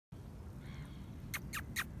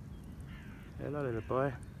Hello, little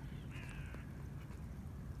boy.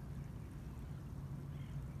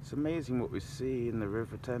 It's amazing what we see in the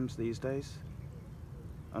River Thames these days.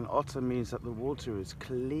 An otter means that the water is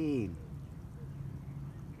clean.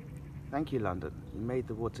 Thank you, London. You made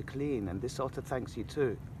the water clean, and this otter thanks you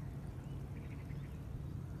too.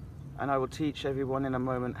 And I will teach everyone in a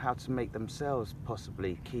moment how to make themselves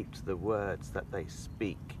possibly keep to the words that they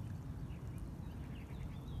speak.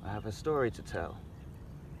 I have a story to tell,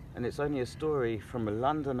 and it's only a story from a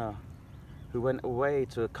Londoner who went away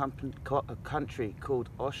to a country called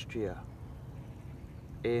Austria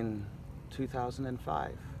in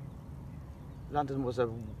 2005. London was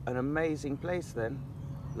an amazing place then.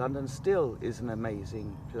 London still is an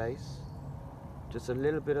amazing place. Just a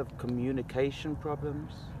little bit of communication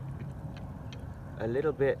problems, a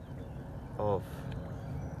little bit of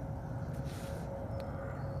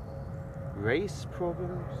race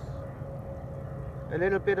problems, a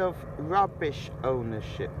little bit of rubbish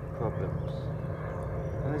ownership problems.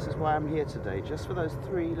 And this is why I'm here today, just for those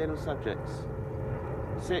three little subjects.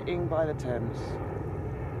 Sitting by the Thames,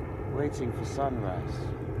 waiting for sunrise.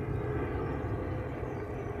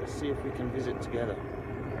 Let's see if we can visit together.